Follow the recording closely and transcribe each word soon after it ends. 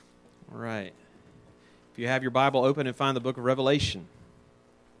All right. If you have your Bible open and find the book of Revelation,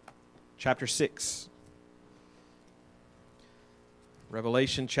 chapter 6.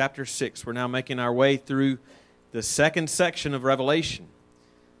 Revelation chapter 6. We're now making our way through the second section of Revelation.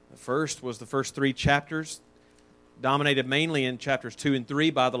 The first was the first three chapters, dominated mainly in chapters 2 and 3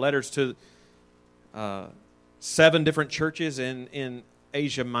 by the letters to 7 different churches in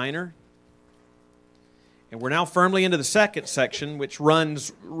Asia Minor. And we're now firmly into the second section, which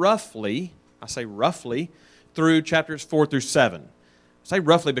runs roughly, I say roughly, through chapters 4 through 7. I say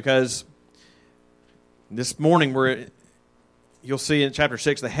roughly because this morning you'll see in chapter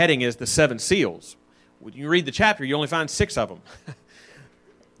 6 the heading is the 7 seals. When you read the chapter, you only find 6 of them.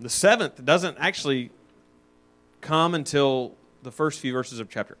 The 7th doesn't actually come until the first few verses of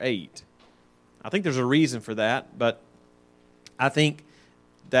chapter 8. I think there's a reason for that, but I think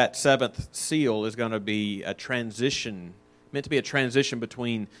that 7th seal is going to be a transition, meant to be a transition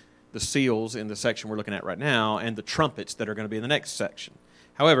between the seals in the section we're looking at right now and the trumpets that are going to be in the next section.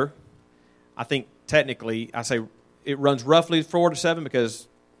 However, I think technically, I say it runs roughly 4 to 7 because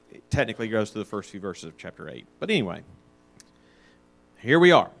it technically goes to the first few verses of chapter 8. But anyway, here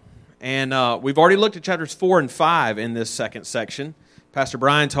we are. And we've already looked at chapters 4 and 5 in this second section. Pastor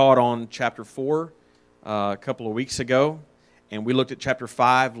Brian taught on chapter 4 a couple of weeks ago, and we looked at chapter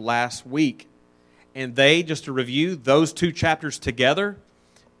 5 last week. And they, just to review, those two chapters together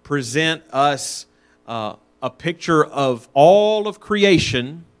present us a picture of all of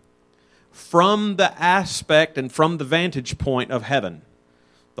creation from the aspect and from the vantage point of heaven.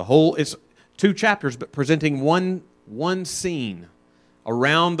 The whole is 2 chapters, but presenting one scene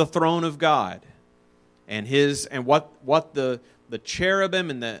around the throne of God, and what the cherubim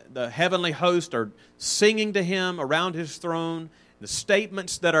and the heavenly host are singing to him around his throne, the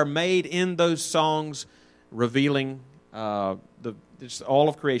statements that are made in those songs revealing just all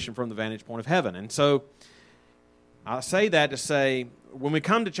of creation from the vantage point of heaven. And so I say that to say, when we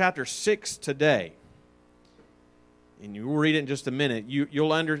come to chapter 6 today, and you will read it in just a minute,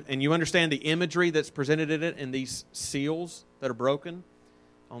 you understand the imagery that's presented in it in these seals that are broken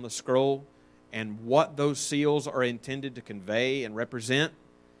on the scroll, and what those seals are intended to convey and represent.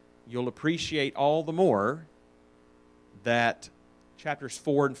 You'll appreciate all the more that chapters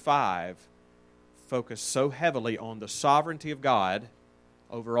 4 and 5 focus so heavily on the sovereignty of God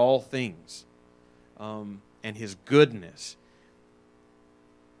over all things, and His goodness.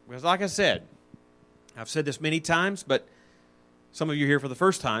 Because like I said, I've said this many times, but some of you are here for the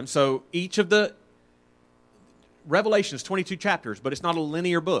first time. So each of the Revelation is 22 chapters, but it's not a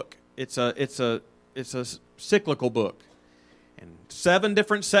linear book. It's a cyclical book. And 7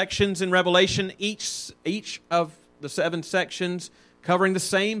 different sections in Revelation, each of the 7 sections covering the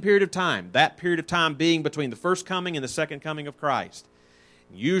same period of time, that period of time being between the first coming and the second coming of Christ.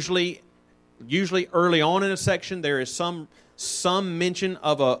 Usually early on in a section, there is some mention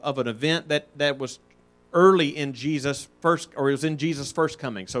of an event that was early in Jesus' first, or it was in Jesus' first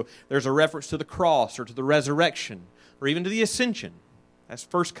coming. So there's a reference to the cross or to the resurrection or even to the ascension. That's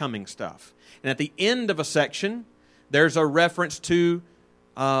first coming stuff. And at the end of a section, there's a reference to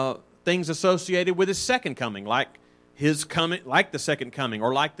things associated with His second coming, like His coming, like the second coming,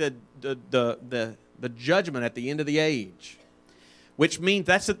 or like the judgment at the end of the age. Which means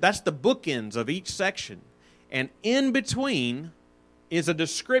that's the bookends of each section. And in between is a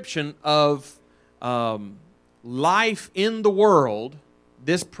description of life in the world,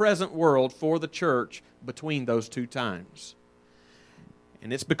 this present world for the church between those 2 times.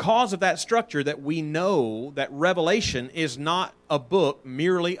 And it's because of that structure that we know that Revelation is not a book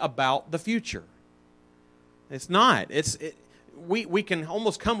merely about the future. It's not. We can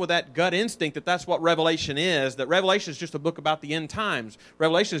almost come with that gut instinct that that's what Revelation is, that Revelation is just a book about the end times.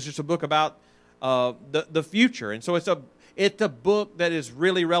 Revelation is just a book about the future. And so it's a book that is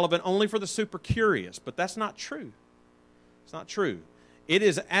really relevant only for the super curious, but that's not true. It's not true. It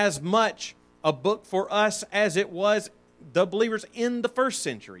is as much a book for us as it was the believers in the first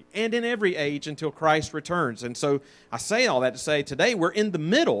century and in every age until Christ returns. And so I say all that to say today we're in the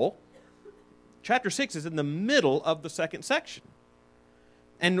middle. Chapter 6 is in the middle of the second section.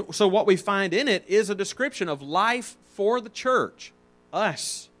 And so what we find in it is a description of life for the church,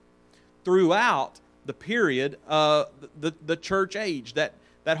 us, throughout the period, the church age, that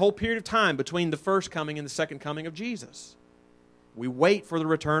whole period of time between the first coming and the second coming of Jesus. We wait for the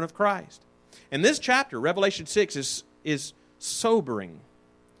return of Christ. And this chapter, Revelation 6, is sobering.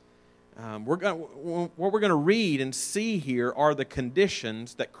 What we're going to read and see here are the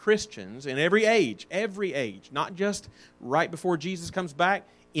conditions that Christians in every age, not just right before Jesus comes back,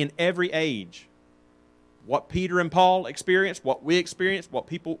 in every age, what Peter and Paul experienced, what we experience,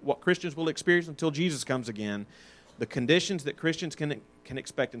 what Christians will experience until Jesus comes again, the conditions that Christians can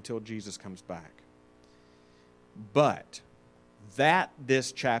expect until Jesus comes back. But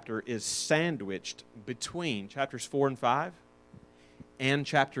this chapter is sandwiched between chapters 4 and 5 and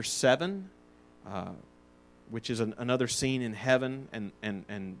chapter 7, which is another scene in heaven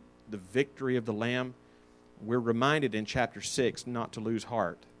and the victory of the Lamb. We're reminded in chapter 6 not to lose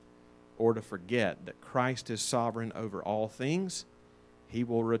heart or to forget that Christ is sovereign over all things. He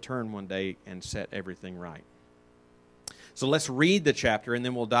will return one day and set everything right. So let's read the chapter and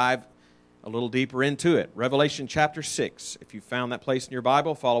then we'll dive a little deeper into it. Revelation chapter 6. If you found that place in your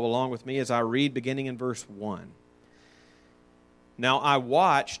Bible, follow along with me as I read beginning in verse 1. Now I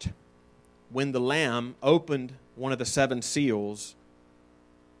watched when the Lamb opened one of the 7 seals,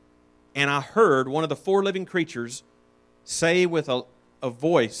 and I heard one of the 4 living creatures say with a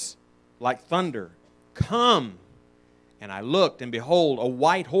voice like thunder, "Come!" And I looked, and behold, a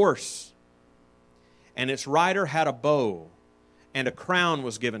white horse, and its rider had a bow, and a crown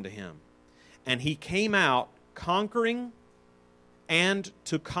was given to him. And he came out conquering and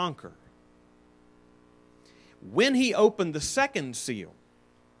to conquer. When he opened the 2nd seal,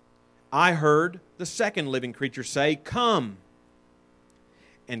 I heard the 2nd living creature say, "Come!"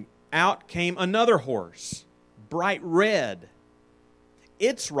 And out came another horse, bright red.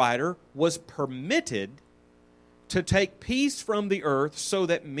 Its rider was permitted to take peace from the earth so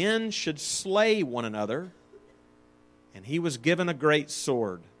that men should slay one another. And he was given a great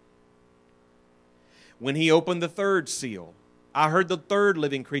sword. When he opened the 3rd seal, I heard the 3rd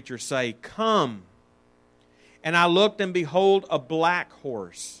living creature say, "Come!" And I looked, and behold, a black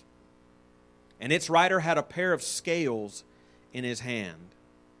horse. And its rider had a pair of scales in his hand.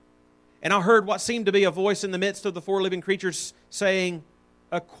 And I heard what seemed to be a voice in the midst of the 4 living creatures saying,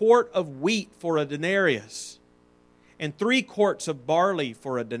 "A quart of wheat for a denarius, and 3 quarts of barley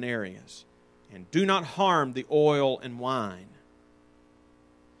for a denarius, and do not harm the oil and wine."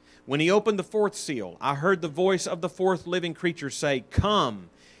 When he opened the 4th seal, I heard the voice of the 4th living creature say, "Come!"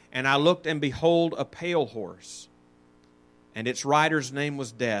 And I looked, and behold, a pale horse. And its rider's name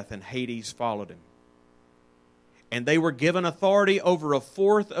was Death, and Hades followed him. And they were given authority over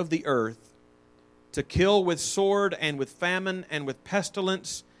 1/4 of the earth to kill with sword and with famine and with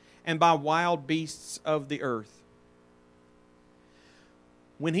pestilence and by wild beasts of the earth.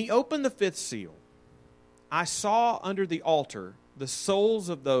 When he opened the 5th seal, I saw under the altar the souls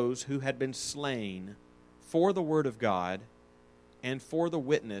of those who had been slain for the word of God and for the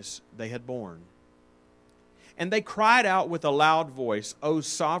witness they had borne. And they cried out with a loud voice, "O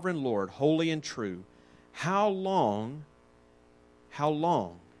sovereign Lord, holy and true, how long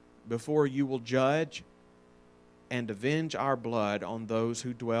before you will judge and avenge our blood on those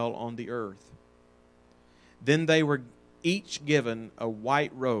who dwell on the earth?" Then they were each given a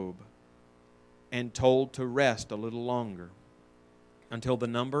white robe and told to rest a little longer until the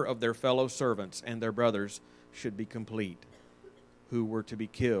number of their fellow servants and their brothers should be complete, who were to be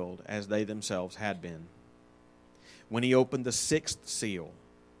killed as they themselves had been. When he opened the 6th seal,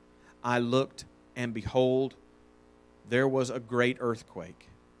 I looked, and behold, there was a great earthquake,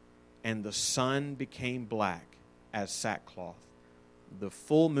 and the sun became black as sackcloth. The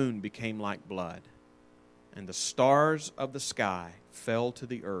full moon became like blood, and the stars of the sky fell to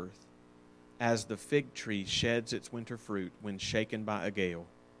the earth, as the fig tree sheds its winter fruit when shaken by a gale.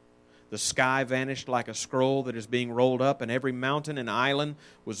 The sky vanished like a scroll that is being rolled up, and every mountain and island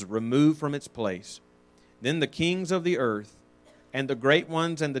was removed from its place. Then the kings of the earth, and the great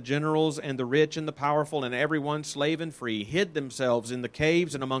ones, and the generals, and the rich, and the powerful, and every one, slave and free, hid themselves in the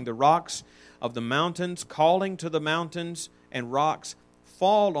caves and among the rocks of the mountains, calling to the mountains and rocks,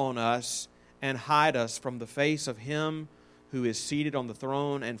 "Fall on us, and hide us from the face of him who is seated on the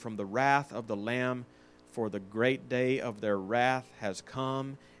throne, and from the wrath of the Lamb, for the great day of their wrath has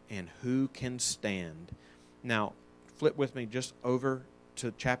come, and who can stand?" Now, flip with me just over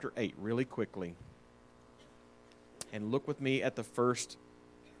to chapter 8 really quickly. And look with me at the first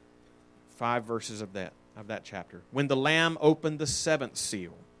 5 verses of that chapter. When the Lamb opened the 7th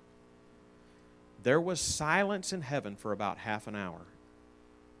seal, there was silence in heaven for about half an hour.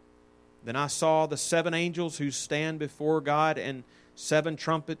 Then I saw the 7 angels who stand before God, and 7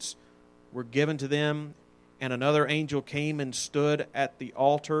 trumpets were given to them. And another angel came and stood at the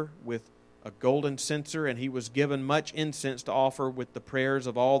altar with a golden censer, and he was given much incense to offer with the prayers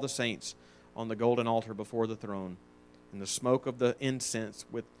of all the saints on the golden altar before the throne. And the smoke of the incense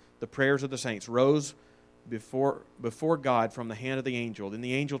with the prayers of the saints rose before God from the hand of the angel. Then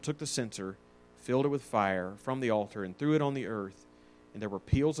the angel took the censer, filled it with fire from the altar, and threw it on the earth. And there were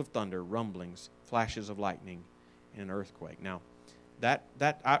peals of thunder, rumblings, flashes of lightning, and an earthquake. Now,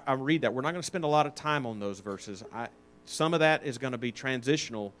 I read that. We're not going to spend a lot of time on those verses. Some of that is going to be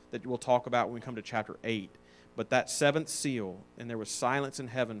transitional that we'll talk about when we come to chapter 8. But that seventh seal, and there was silence in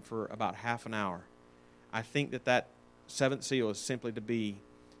heaven for about half an hour. I think that seventh seal is simply to be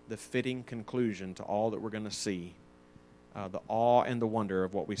the fitting conclusion to all that we're going to see, the awe and the wonder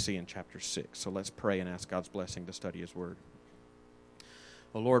of what we see in chapter 6. So let's pray and ask God's blessing to study His Word.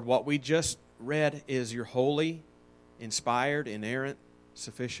 Oh Lord, what we just read is your holy, inspired, inerrant,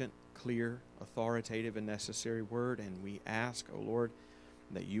 sufficient, clear, authoritative, and necessary Word. And we ask, oh Lord,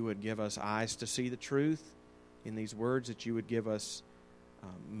 that you would give us eyes to see the truth in these words, that you would give us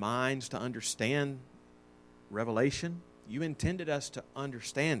minds to understand revelation. You intended us to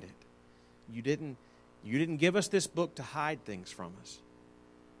understand it. You didn't give us this book to hide things from us.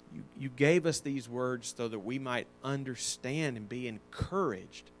 You gave us these words so that we might understand and be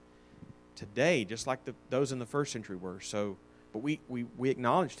encouraged today, just like those in the first century were. But we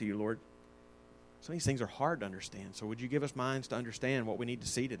acknowledge to you, Lord, some of these things are hard to understand. So would you give us minds to understand what we need to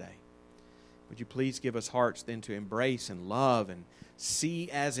see today? Would you please give us hearts then to embrace and love and see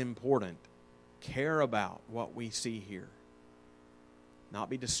as important, care about what we see here, not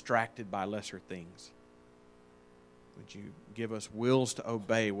be distracted by lesser things. Would you give us wills to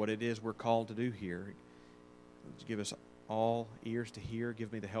obey what it is we're called to do here? Would you give us all ears to hear?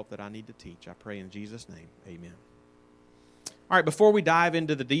 Give me the help that I need to teach. I pray in Jesus' name. Amen. All right, before we dive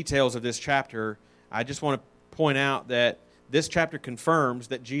into the details of this chapter, I just want to point out that this chapter confirms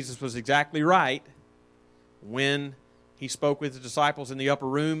that Jesus was exactly right when he spoke with his disciples in the upper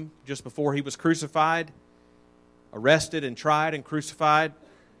room just before he was crucified, arrested and tried and crucified,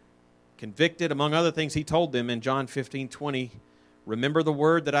 convicted. Among other things, he told them in John 15:20, "Remember the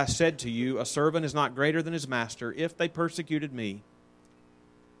word that I said to you, a servant is not greater than his master. If they persecuted me,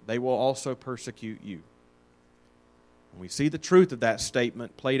 they will also persecute you." And we see the truth of that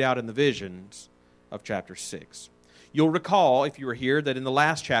statement played out in the visions of chapter 6. You'll recall, if you were here, that in the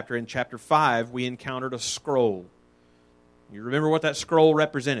last chapter, in chapter 5, we encountered a scroll. You remember what that scroll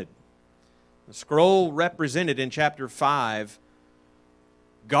represented? The scroll represented in chapter 5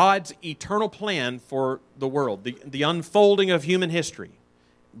 God's eternal plan for the world, the unfolding of human history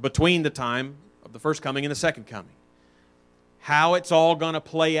between the time of the first coming and the second coming. How it's all going to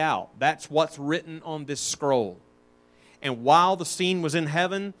play out. That's what's written on this scroll. And while the scene was in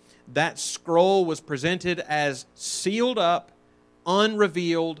heaven, that scroll was presented as sealed up,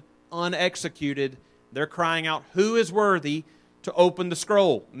 unrevealed, unexecuted. They're crying out, who is worthy to open the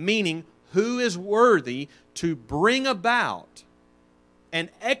scroll? Meaning, who is worthy to bring about and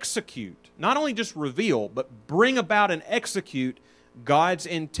execute, not only just reveal, but bring about and execute God's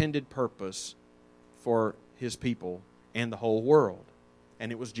intended purpose for His people and the whole world.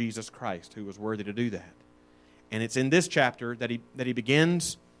 And it was Jesus Christ who was worthy to do that. And it's in this chapter that he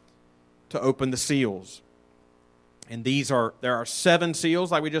begins to open the seals. And there are 7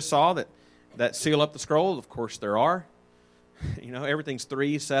 seals, like we just saw, that seal up the scroll. Of course there are. Everything's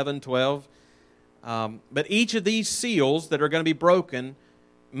 3, 7, 12. But each of these seals that are going to be broken,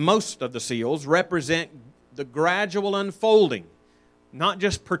 most of the seals, represent the gradual unfolding. Not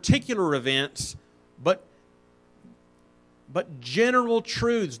just particular events, but general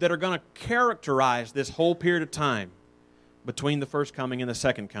truths that are going to characterize this whole period of time between the first coming and the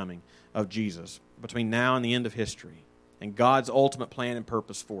second coming of Jesus, between now and the end of history, and God's ultimate plan and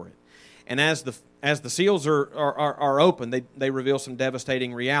purpose for it. And as the seals are open, they reveal some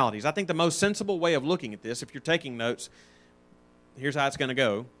devastating realities. I think the most sensible way of looking at this, if you're taking notes, here's how it's going to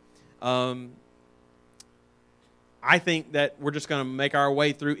go. I think that we're just going to make our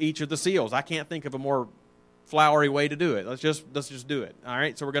way through each of the seals. I can't think of a more flowery way to do it. Let's just do it. All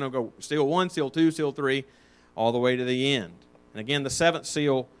right, so we're going to go seal 1, seal 2, seal 3, all the way to the end. And again, the 7th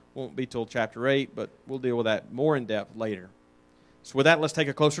seal won't be till chapter 8, but we'll deal with that more in depth later. So with that, let's take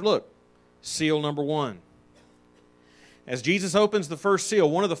a closer look. Seal number 1. As Jesus opens the first seal,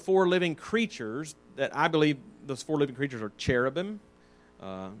 one of the 4 living creatures, that I believe those 4 living creatures are cherubim.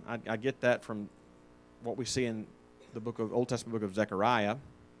 I get that from what we see in the Old Testament book of Zechariah.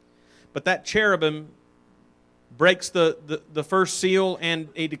 But that cherubim breaks the first seal, and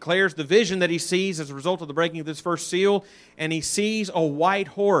he declares the vision that he sees as a result of the breaking of this first seal, and he sees a white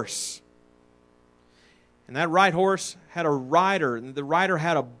horse. And that white horse had a rider, and the rider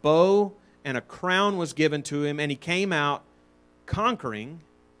had a bow, and a crown was given to him, and he came out conquering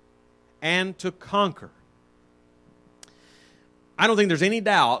and to conquer. I don't think there's any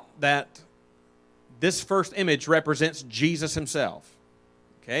doubt that this first image represents Jesus himself.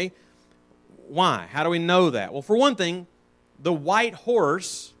 Okay? Why? How do we know that? Well, for one thing, the white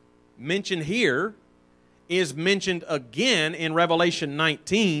horse mentioned here is mentioned again in Revelation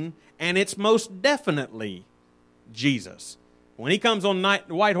 19, and it's most definitely Jesus. When he comes on the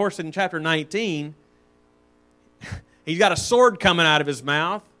white horse in chapter 19, he's got a sword coming out of his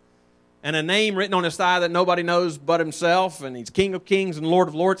mouth and a name written on his thigh that nobody knows but himself, and he's King of Kings and Lord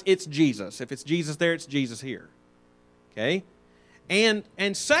of Lords. It's Jesus. If it's Jesus there, it's Jesus here. Okay? And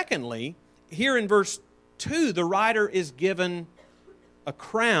secondly, here in verse 2, the writer is given a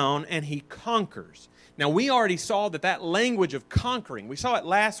crown and he conquers. Now, we already saw that language of conquering, we saw it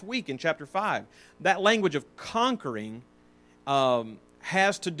last week in chapter 5. That language of conquering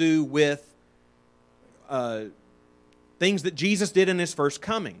has to do with things that Jesus did in his first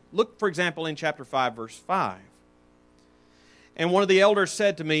coming. Look, for example, in chapter 5, verse 5. And one of the elders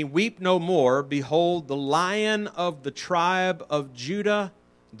said to me, "Weep no more. Behold, the Lion of the tribe of Judah,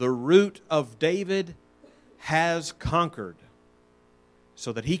 the Root of David, has conquered,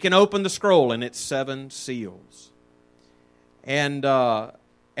 so that he can open the scroll and its 7 seals." And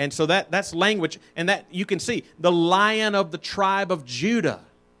so that's language, and that you can see the Lion of the tribe of Judah.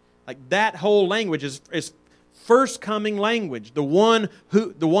 Like that whole language is first coming language. The one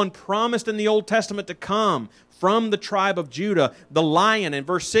promised in the Old Testament to come from the tribe of Judah. The Lion in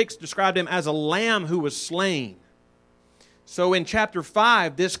verse 6 described him as a lamb who was slain. So in chapter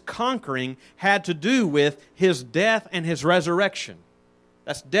 5, this conquering had to do with his death and his resurrection.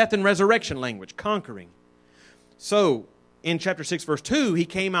 That's death and resurrection language, conquering. So in chapter 6, verse 2, he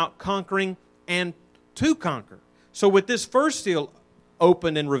came out conquering and to conquer. So with this first seal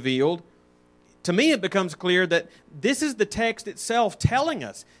opened and revealed, to me it becomes clear that this is the text itself telling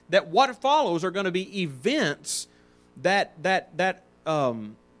us that what follows are going to be events the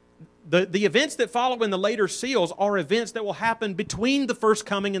events that follow in the later seals are events that will happen between the first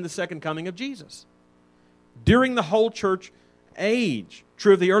coming and the second coming of Jesus. During the whole church age.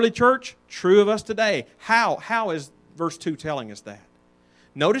 True of the early church, true of us today. How is verse 2 telling us that?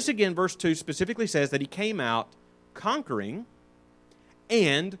 Notice again, verse 2 specifically says that he came out conquering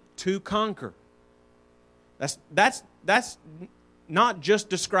and to conquer. That's not just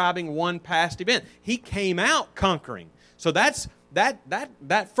describing one past event. He came out conquering. So that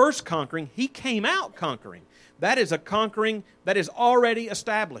first conquering, he came out conquering. That is a conquering that is already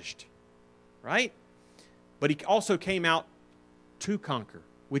established. Right? But he also came out to conquer,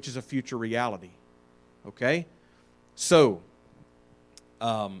 which is a future reality. Okay? So,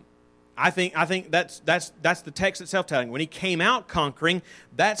 I think that's the text itself telling. When he came out conquering,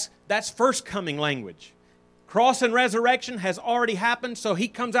 that's first coming language. Cross and resurrection has already happened, so he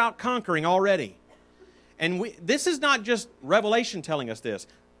comes out conquering already. And this is not just Revelation telling us this.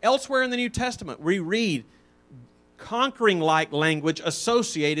 Elsewhere in the New Testament, we read conquering-like language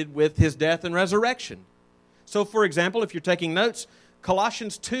associated with his death and resurrection. So, for example, if you're taking notes,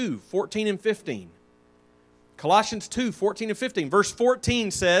 Colossians 2, 14 and 15. Colossians 2, 14 and 15. Verse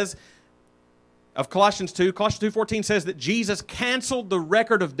 14 says, of Colossians 2:14 says that Jesus canceled the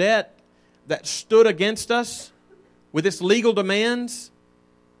record of debt that stood against us with its legal demands.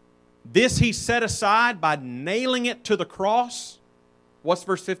 This he set aside by nailing it to the cross. What's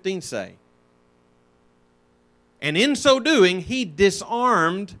verse 15 say? And in so doing, he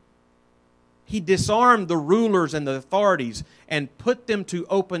disarmed the rulers and the authorities and put them to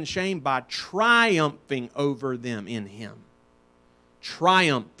open shame by triumphing over them in him.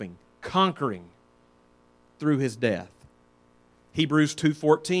 Triumphing, conquering through his death. Hebrews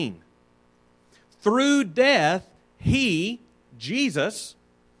 2:14. Through death, Jesus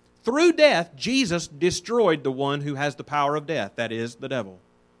destroyed the one who has the power of death, that is, the devil.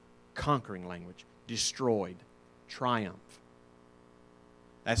 Conquering language. Destroyed. Triumph.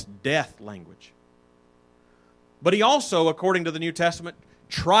 That's death language. But he also, according to the New Testament,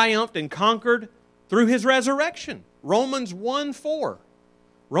 triumphed and conquered through his resurrection. Romans 1:4.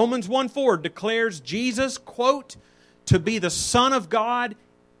 Romans 1:4 declares Jesus, quote, to be the Son of God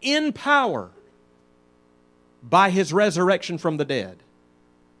in power by his resurrection from the dead.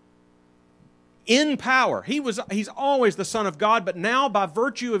 In power. He's always the Son of God, but now by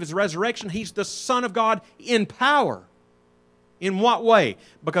virtue of his resurrection, he's the Son of God in power. In what way?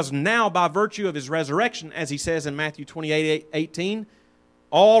 Because now by virtue of his resurrection, as he says in Matthew 28:18,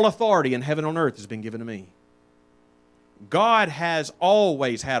 all authority in heaven and on earth has been given to me. God has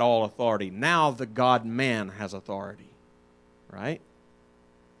always had all authority. Now the God-man has authority. Right?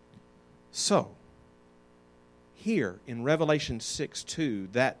 So, here in Revelation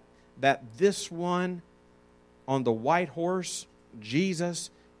 6:2, that this one on the white horse,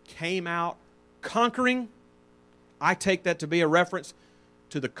 Jesus, came out conquering, I take that to be a reference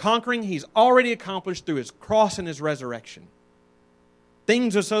to the conquering he's already accomplished through his cross and his resurrection.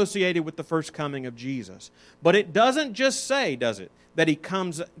 things associated with the first coming of Jesus. But it doesn't just say, does it, that he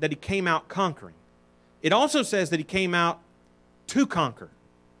came out conquering. It also says that he came out to conquer.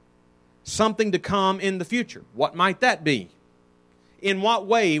 Something to come in the future. What might that be? In what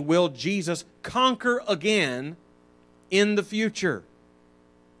way will Jesus conquer again in the future?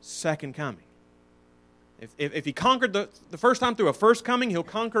 Second coming. If he conquered the first time through a first coming, he'll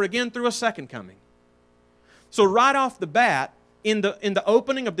conquer again through a second coming. So right off the bat, in the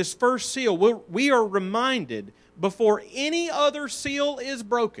opening of this first seal, we are reminded, before any other seal is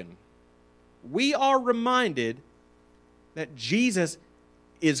broken, we are reminded that Jesus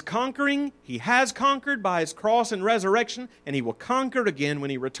is conquering. He has conquered by His cross and resurrection, and He will conquer again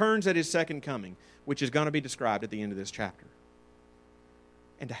when He returns at His second coming, which is going to be described at the end of this chapter.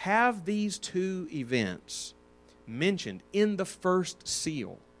 And to have these two events mentioned in the first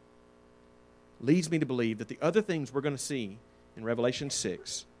seal leads me to believe that the other things we're going to see in Revelation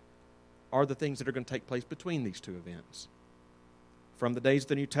 6 are the things that are going to take place between these two events, from the days of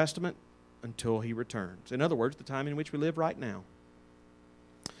the New Testament until He returns. In other words, the time in which we live right now.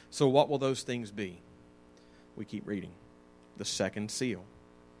 So what will those things be? We keep reading. The second seal.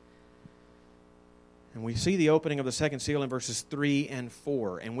 And we see the opening of the second seal in verses 3 and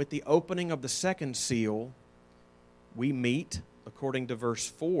 4. And with the opening of the second seal, we meet, according to verse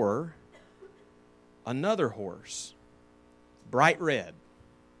 4, another horse, bright red.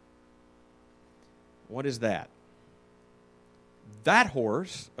 What is that? That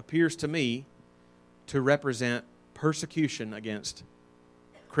horse appears to me to represent persecution against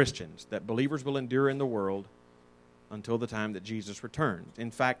Christians that believers will endure in the world until the time that Jesus returns.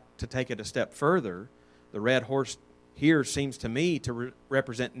 In fact, to take it a step further, the red horse here seems to me to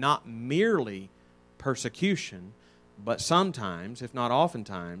represent not merely persecution, but sometimes, if not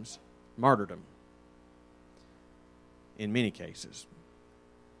oftentimes, martyrdom. In many cases.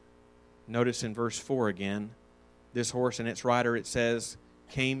 Notice in verse 4 again, this horse and its rider, it says,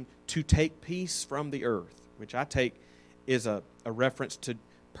 came to take peace from the earth, which I take is a reference to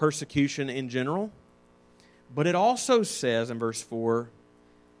persecution in general. But it also says in verse 4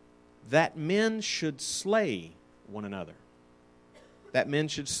 that men should slay one another. That men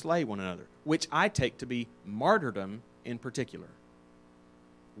should slay one another, which I take to be martyrdom in particular.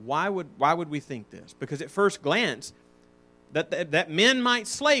 Why would we think this? Because at first glance, that men might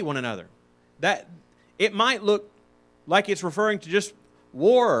slay one another. That it might look like it's referring to just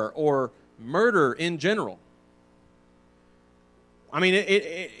war or murder in general. I mean,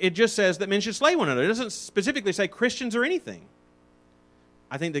 it just says that men should slay one another. It doesn't specifically say Christians or anything.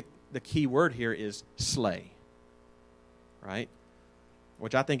 I think the key word here is slay, right?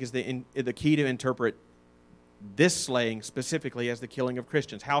 Which I think is the key to interpret this slaying specifically as the killing of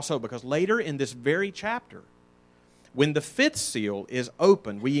Christians. How so? Because later in this very chapter, when the fifth seal is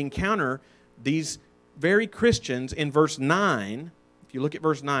opened, we encounter these very Christians in verse 9. If you look at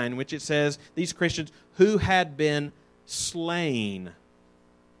verse 9, which it says, these Christians who had been slain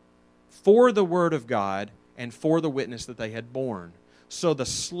for the word of God and for the witness that they had borne. So the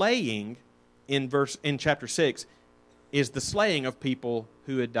slaying in chapter 6 is the slaying of people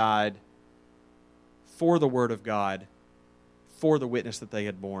who had died for the word of God, for the witness that they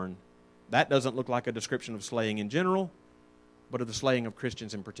had borne. That doesn't look like a description of slaying in general, but of the slaying of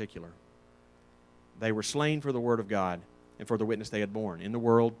Christians in particular. They were slain for the word of God and for the witness they had borne in the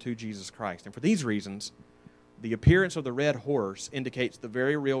world to Jesus Christ. And for these reasons, the appearance of the red horse indicates the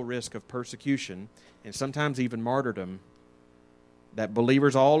very real risk of persecution and sometimes even martyrdom that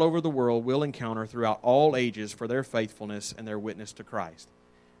believers all over the world will encounter throughout all ages for their faithfulness and their witness to Christ.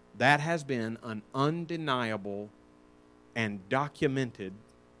 That has been an undeniable and documented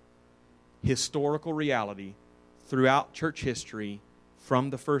historical reality throughout church history from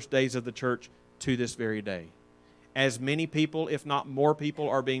the first days of the church to this very day. As many people, if not more people,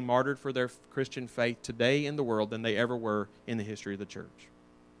 are being martyred for their Christian faith today in the world than they ever were in the history of the church.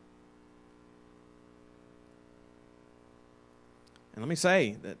 And let me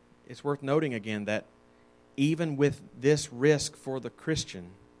say that it's worth noting again that even with this risk for the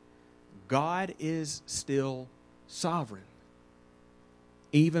Christian, God is still sovereign,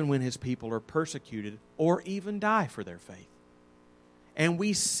 even when His people are persecuted or even die for their faith. And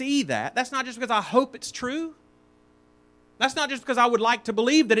we see that. That's not just because I hope it's true. That's not just because I would like to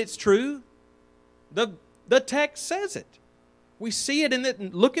believe that it's true. The text says it. We see it in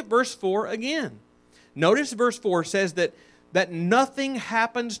it. Look at verse 4 again. Notice verse 4 says that nothing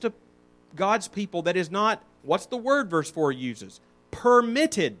happens to God's people that is not, what's the word verse 4 uses?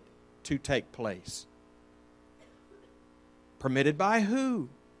 Permitted to take place. Permitted by who?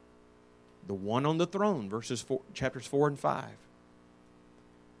 The one on the throne, chapters 4 and 5.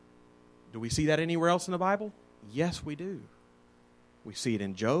 Do we see that anywhere else in the Bible? Yes, we do. We see it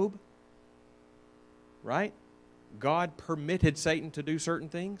in Job, right? God permitted Satan to do certain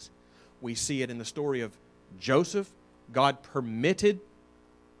things. We see it in the story of Joseph. God permitted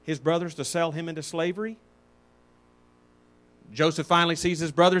his brothers to sell him into slavery. Joseph finally sees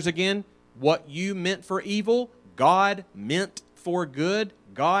his brothers again. What you meant for evil, God meant for good.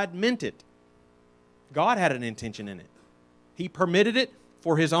 God meant it. God had an intention in it. He permitted it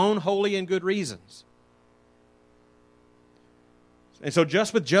for His own holy and good reasons. And so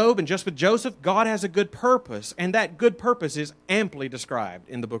just with Job and just with Joseph, God has a good purpose, and that good purpose is amply described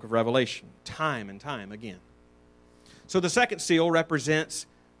in the book of Revelation, time and time again. So the second seal represents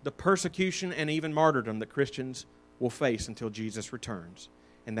the persecution and even martyrdom that Christians will face until Jesus returns.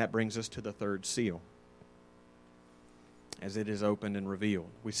 And that brings us to the third seal, as it is opened and revealed.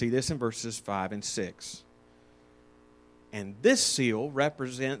 We see this in verses 5 and 6. And this seal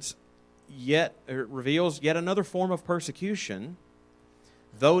represents reveals yet another form of persecution,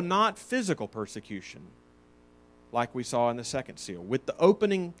 though not physical persecution, like we saw in the second seal. With the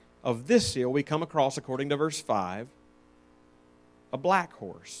opening of this seal, we come across, according to verse 5, a black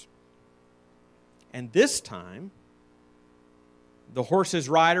horse. And this time, the horse's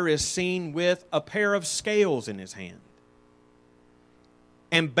rider is seen with a pair of scales in his hand.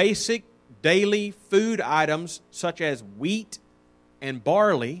 And basic daily food items such as wheat and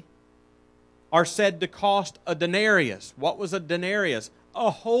barley are said to cost a denarius. What was a denarius? A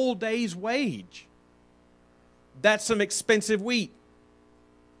whole day's wage. That's some expensive wheat.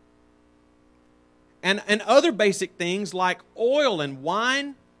 And other basic things like oil and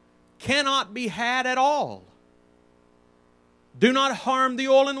wine cannot be had at all. Do not harm the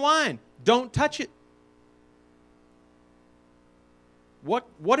oil and wine. Don't touch it.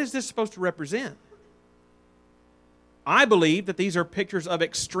 What is this supposed to represent? I believe that these are pictures of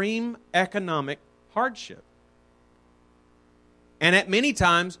extreme economic hardship. And at many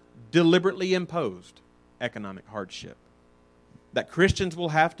times, deliberately imposed economic hardship that Christians will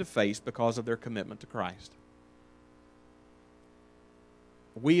have to face because of their commitment to Christ.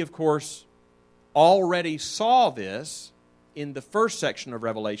 We, of course, already saw this in the first section of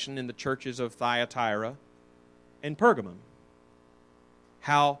Revelation in the churches of Thyatira and Pergamum.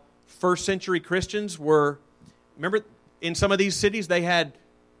 How first century Christians were, remember, in some of these cities they had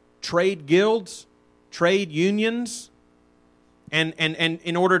trade guilds, trade unions, and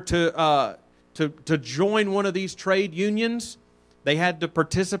in order to join one of these trade unions, they had to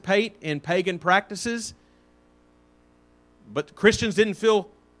participate in pagan practices. But Christians didn't feel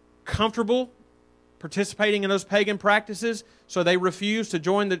comfortable participating in those pagan practices, so they refused to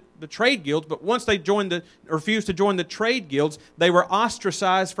join the trade guilds. But once they refused to join the trade guilds, they were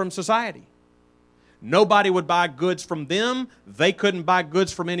ostracized from society. Nobody would buy goods from them. They couldn't buy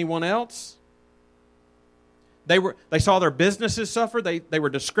goods from anyone else. They saw their businesses suffer. They were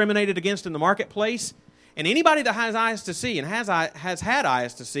discriminated against in the marketplace. And anybody that has eyes to see and has had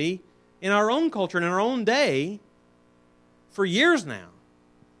eyes to see in our own culture and in our own day for years now,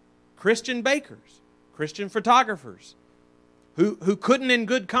 Christian bakers, Christian photographers, who couldn't in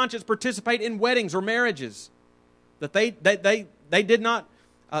good conscience participate in weddings or marriages that they did not,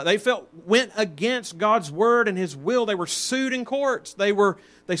 they felt went against God's word and His will. They were sued in courts.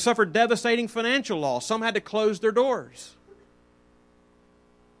 They suffered devastating financial loss. Some had to close their doors.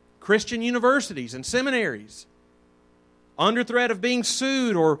 Christian universities and seminaries, under threat of being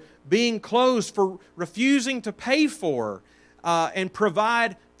sued or being closed for refusing to pay for and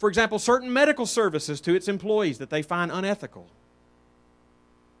provide, for example, certain medical services to its employees that they find unethical.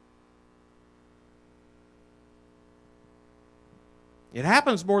 It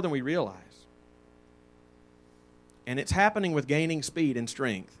happens more than we realize. And it's happening with gaining speed and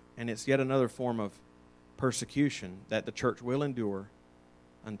strength. And it's yet another form of persecution that the church will endure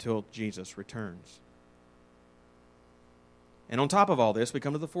until Jesus returns. And on top of all this, we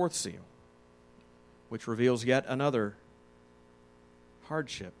come to the fourth seal, which reveals yet another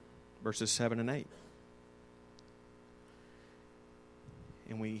hardship, verses 7 and 8.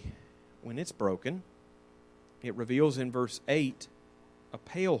 And when it's broken, it reveals in verse 8 a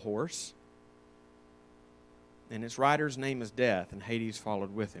pale horse, and its rider's name is Death, and Hades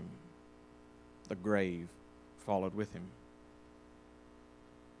followed with him. The grave followed with him.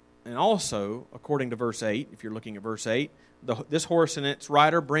 And also, according to verse 8, if you're looking at verse 8, this horse and its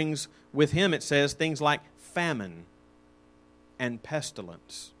rider brings with him, it says, things like famine and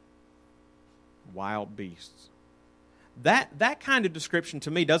pestilence, wild beasts. That kind of description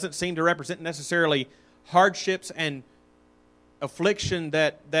to me doesn't seem to represent necessarily hardships and affliction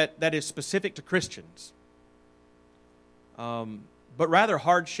that is specific to Christians. but rather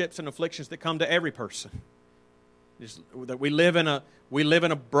hardships and afflictions that come to every person. That we live in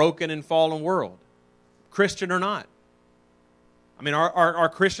a broken and fallen world, Christian or not. I mean, are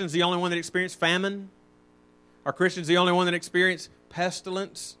Christians the only one that experience famine? Are Christians the only one that experience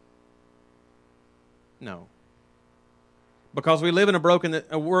pestilence? No. Because we live in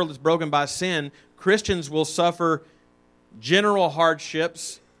a world that's broken by sin, Christians will suffer general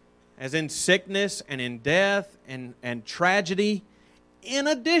hardships, as in sickness and in death and tragedy. In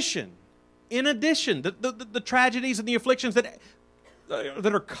addition, the tragedies and the afflictions that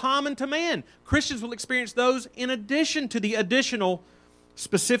are common to man, Christians will experience those in addition to the additional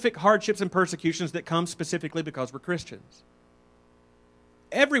specific hardships and persecutions that come specifically because we're Christians.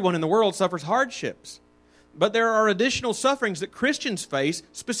 Everyone in the world suffers hardships, but there are additional sufferings that Christians face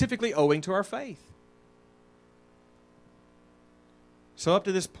specifically owing to our faith. So up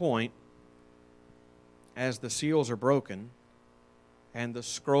to this point, as the seals are broken and the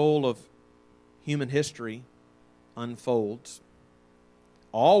scroll of human history unfolds,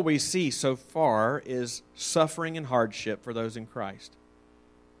 all we see so far is suffering and hardship for those in Christ.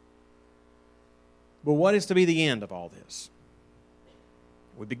 But what is to be the end of all this?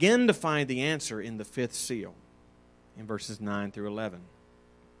 We begin to find the answer in the fifth seal, in verses 9 through 11.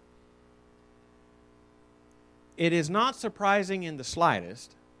 It is not surprising in the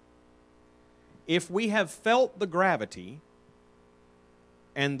slightest if we have felt the gravity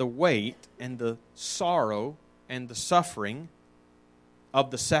and the weight and the sorrow and the suffering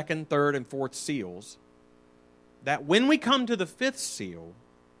of the second, third, and fourth seals, that when we come to the fifth seal,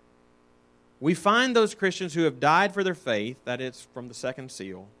 we find those Christians who have died for their faith, that is from the second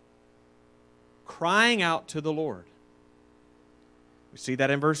seal, crying out to the Lord. We see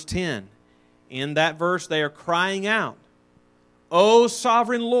that in verse 10. In that verse, they are crying out, "O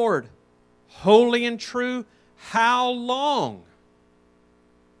sovereign Lord, holy and true, how long?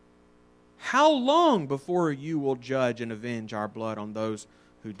 How long before you will judge and avenge our blood on those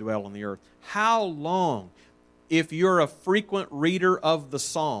who dwell on the earth?" How long? If you're a frequent reader of the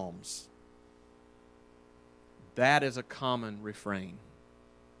Psalms, that is a common refrain.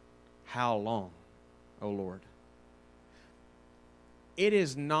 How long, O Lord? It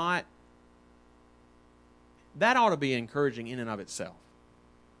is not... That ought to be encouraging in and of itself.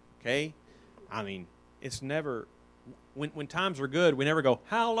 Okay? I mean, it's never... When times are good, we never go,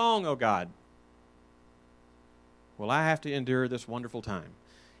 "How long, O God? Will I have to endure this wonderful time?"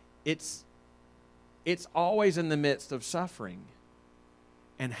 It's always in the midst of suffering.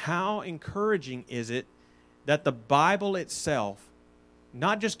 And how encouraging is it that the Bible itself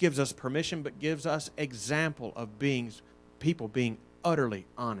not just gives us permission, but gives us example of people being utterly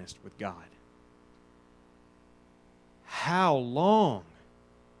honest with God. How long?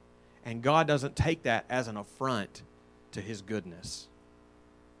 And God doesn't take that as an affront to His goodness.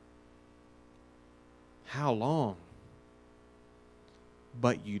 How long?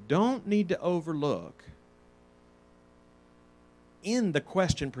 But you don't need to overlook in the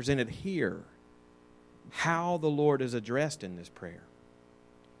question presented here how the Lord is addressed in this prayer.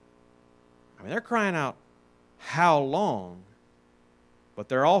 I mean, they're crying out, "How long?" But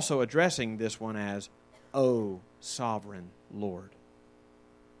they're also addressing this one as, "O sovereign Lord."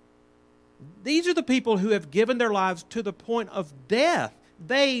 These are the people who have given their lives to the point of death.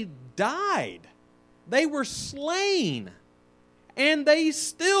 They died. They were slain. And they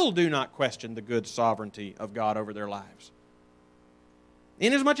still do not question the good sovereignty of God over their lives,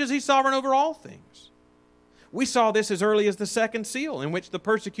 inasmuch as He's sovereign over all things. We saw this as early as the second seal, in which the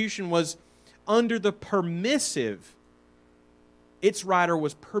persecution was under the permissive. Its writer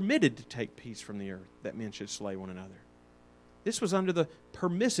was permitted to take peace from the earth, that men should slay one another. This was under the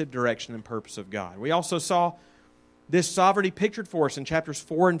permissive direction and purpose of God. We also saw this sovereignty pictured for us in chapters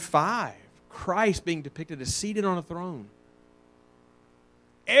 4 and 5. Christ being depicted as seated on a throne.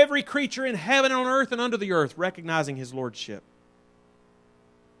 Every creature in heaven and on earth and under the earth recognizing His lordship.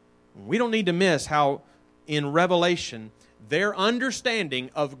 We don't need to miss how in Revelation their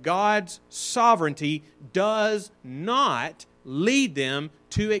understanding of God's sovereignty does not lead them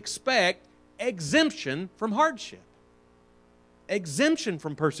to expect exemption from hardship, exemption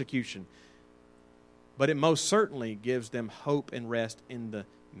from persecution. But it most certainly gives them hope and rest in the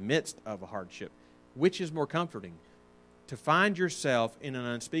midst of a hardship. Which is more comforting? To find yourself in an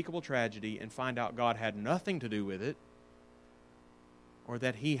unspeakable tragedy and find out God had nothing to do with it, or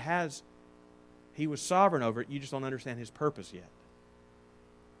that He was sovereign over it, you just don't understand His purpose yet.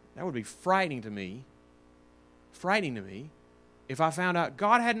 That would be frightening to me if I found out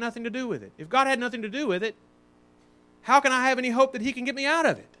God had nothing to do with it. If God had nothing to do with it, how can I have any hope that He can get me out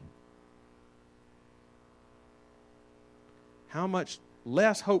of it? how much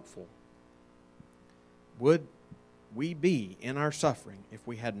less hopeful would we be in our suffering if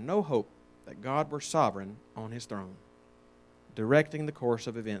we had no hope that God were sovereign on His throne, directing the course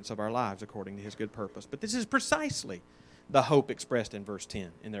of events of our lives according to His good purpose. But this is precisely the hope expressed in verse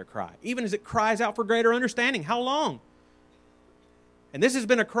 10 in their cry, even as it cries out for greater understanding. How long? And this has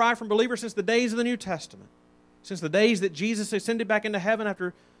been a cry from believers since the days of the New Testament, since the days that Jesus ascended back into heaven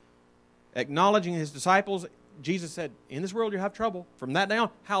after acknowledging His disciples. Jesus said, in this world you'll have trouble. From that day on,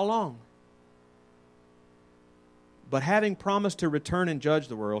 how long? But having promised to return and judge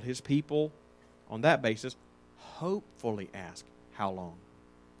the world, His people, on that basis, hopefully ask, how long?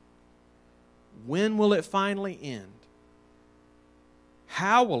 When will it finally end?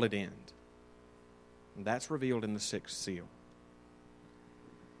 How will it end? And that's revealed in the sixth seal.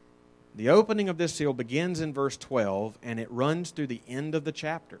 The opening of this seal begins in verse 12, and it runs through the end of the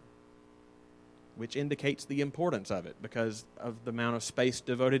chapter, which indicates the importance of it because of the amount of space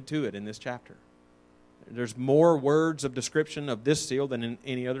devoted to it in this chapter. There's more words of description of this seal than in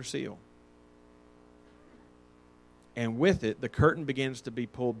any other seal. And with it, the curtain begins to be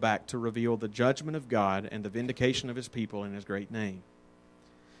pulled back to reveal the judgment of God and the vindication of His people in His great name.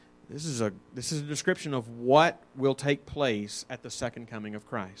 This is a description of what will take place at the second coming of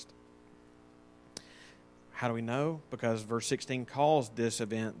Christ. How do we know? Because verse 16 calls this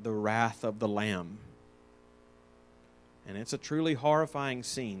event the wrath of the Lamb. And it's a truly horrifying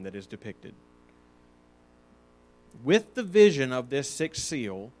scene that is depicted. With the vision of this sixth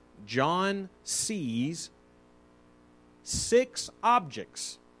seal, John sees six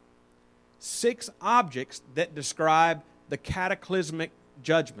objects that describe the cataclysmic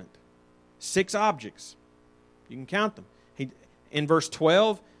judgment. 6 objects. You can count them. In verse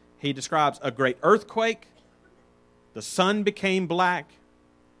 12, he describes a great earthquake. The sun became black.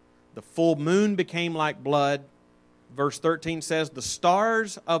 The full moon became like blood. Verse 13 says, the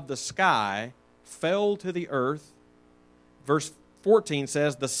stars of the sky fell to the earth. Verse 14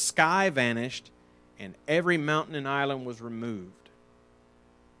 says, the sky vanished, and every mountain and island was removed.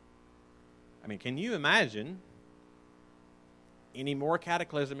 I mean, can you imagine any more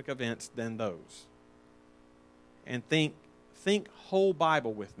cataclysmic events than those? And think whole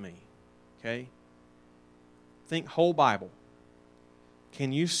Bible with me, okay? Think whole Bible.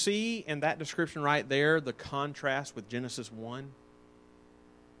 Can you see in that description right there the contrast with Genesis 1?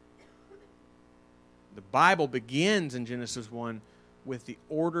 The Bible begins in Genesis 1 with the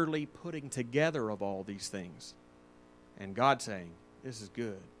orderly putting together of all these things. And God saying, this is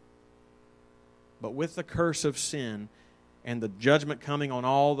good. But with the curse of sin and the judgment coming on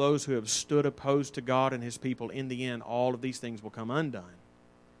all those who have stood opposed to God and His people, in the end, all of these things will come undone.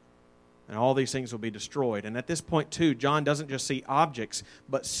 And all these things will be destroyed. And at this point, too, John doesn't just see objects,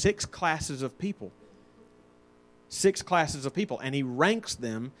 but 6 classes of people. 6 classes of people. And he ranks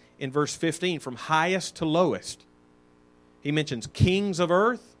them in verse 15 from highest to lowest. He mentions kings of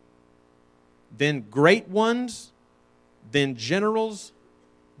earth, then great ones, then generals,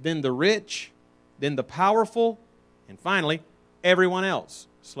 then the rich, then the powerful, and finally, everyone else,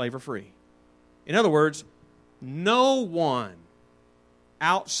 slave or free. In other words, no one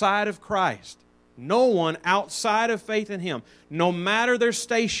outside of Christ, no one outside of faith in Him, no matter their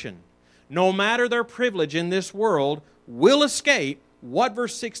station, no matter their privilege in this world, will escape what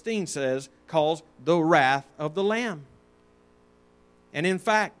verse 16 says calls the wrath of the Lamb. And in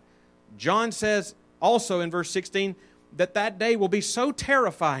fact, John says also in verse 16 that day will be so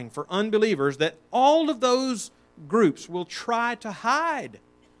terrifying for unbelievers that all of those groups will try to hide.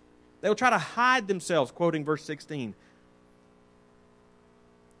 They will try to hide themselves, quoting verse 16.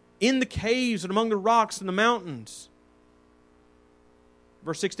 In the caves and among the rocks and the mountains.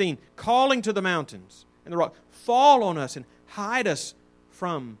 Verse 16, calling to the mountains and the rock, fall on us and hide us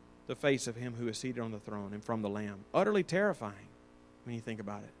from the face of Him who is seated on the throne and from the Lamb. Utterly terrifying when you think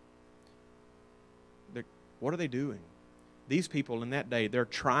about it. What are they doing? These people in that day, they're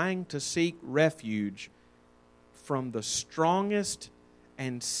trying to seek refuge from the strongest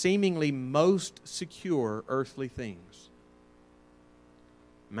and seemingly most secure earthly things.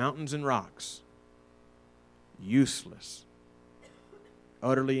 Mountains and rocks, useless,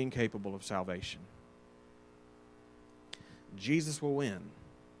 utterly incapable of salvation. Jesus will win.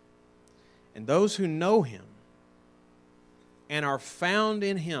 And those who know Him and are found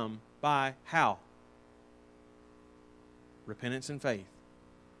in Him by how? Repentance and faith.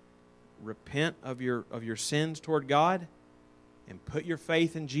 Repent of your sins toward God and put your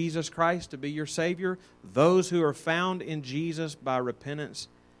faith in Jesus Christ to be your Savior. Those who are found in Jesus by repentance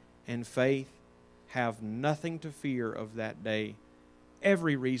and faith have nothing to fear of that day,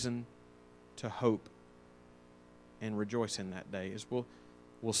 every reason to hope and rejoice in that day, as we'll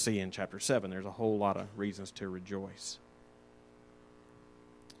see in chapter 7. There's a whole lot of reasons to rejoice.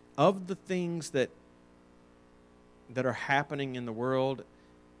 Of the things that are happening in the world,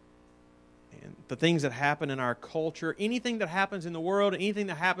 and the things that happen in our culture, anything that happens in the world, anything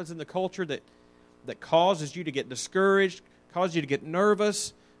that happens in the culture that causes you to get discouraged, causes you to get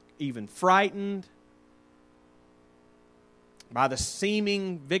nervous, even frightened by the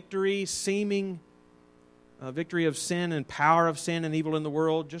seeming victory of sin and power of sin and evil in the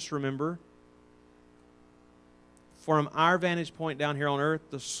world, just remember, from our vantage point down here on earth,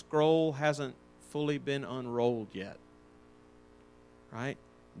 the scroll hasn't fully been unrolled yet. Right?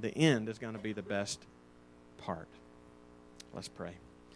 The end is going to be the best part. Let's pray.